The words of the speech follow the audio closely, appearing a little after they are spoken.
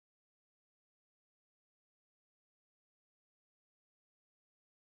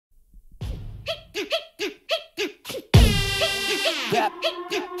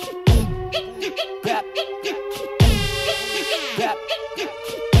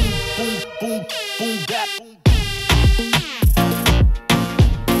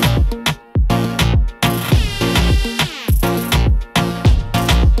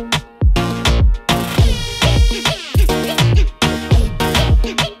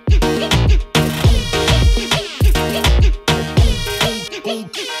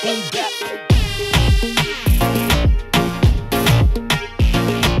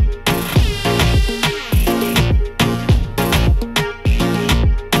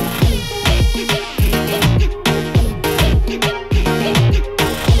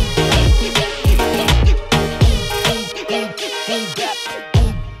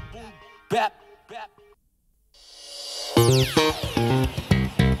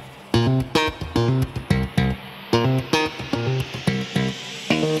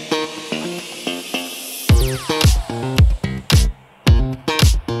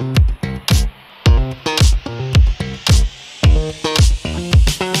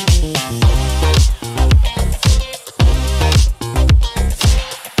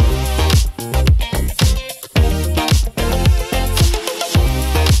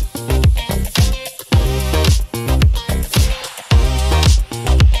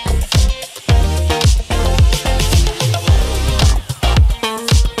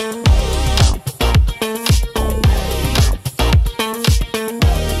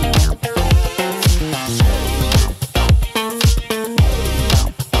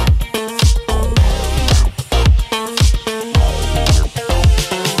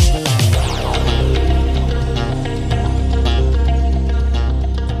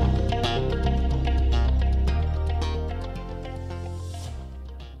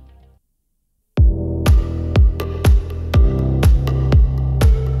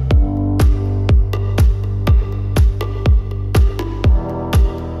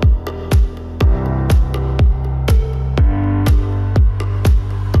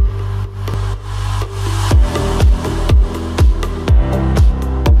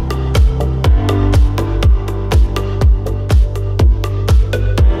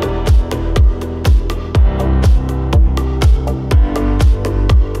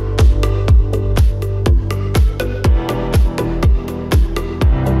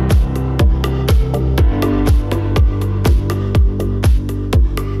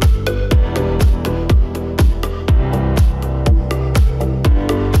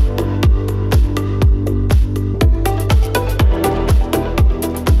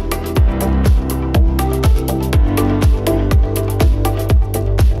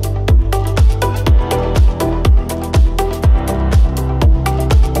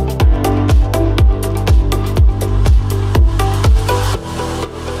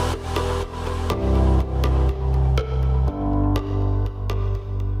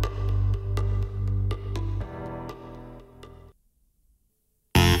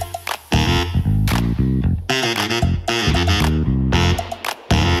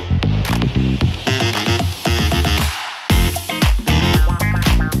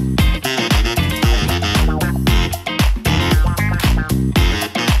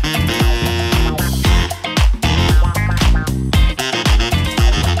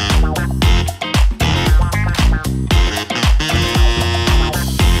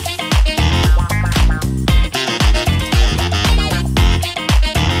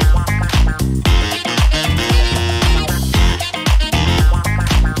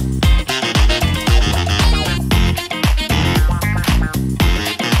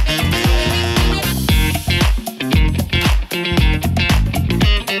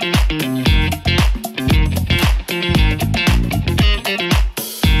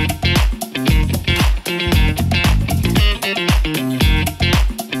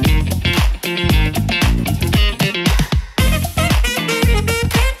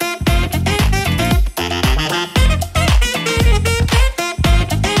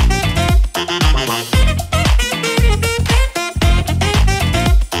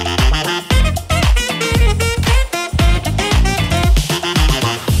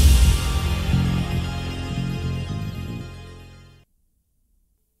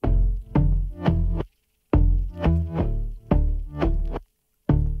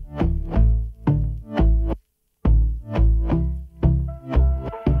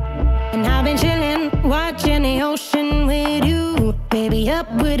And I've been chillin', watching the ocean with you. Baby,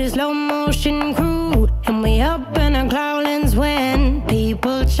 up with a slow motion crew. And we up in our cloudlands when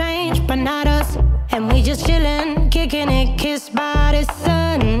people change, but not us. And we just chillin', kicking it, kissed by the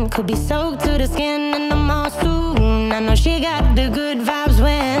sun. Could be soaked to the skin in the mall soon. I know she got the good vibes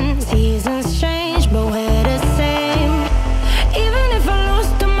when seasons change, but we're the same. Even if I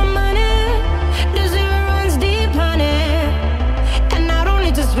lost all my money, the zero runs deep, honey. And I don't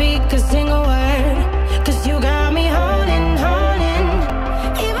need to speak a single word, 'cause you got me holding, holding.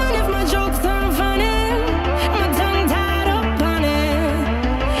 Even if my jokes aren't funny, my tongue tied up on it.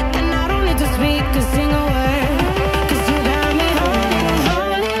 And I don't need to speak a single word, 'cause you got me holding,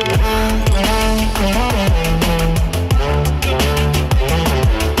 holding.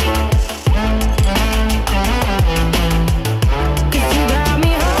 'Cause you got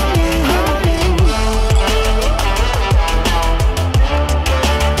me holding, holding.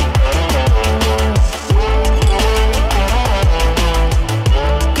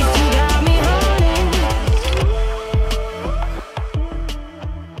 'Cause you got me holding.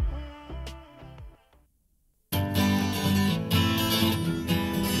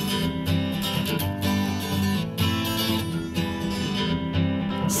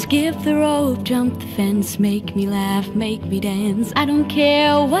 Skip the rope, jump the fence, make me laugh, make me dance. I don't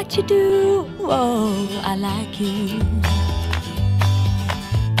care what you do, whoa, I like you.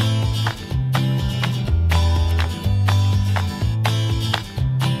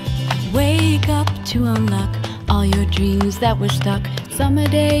 Wake up to unlock all your dreams that were stuck. Summer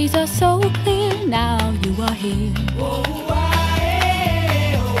days are so clear, now you are here.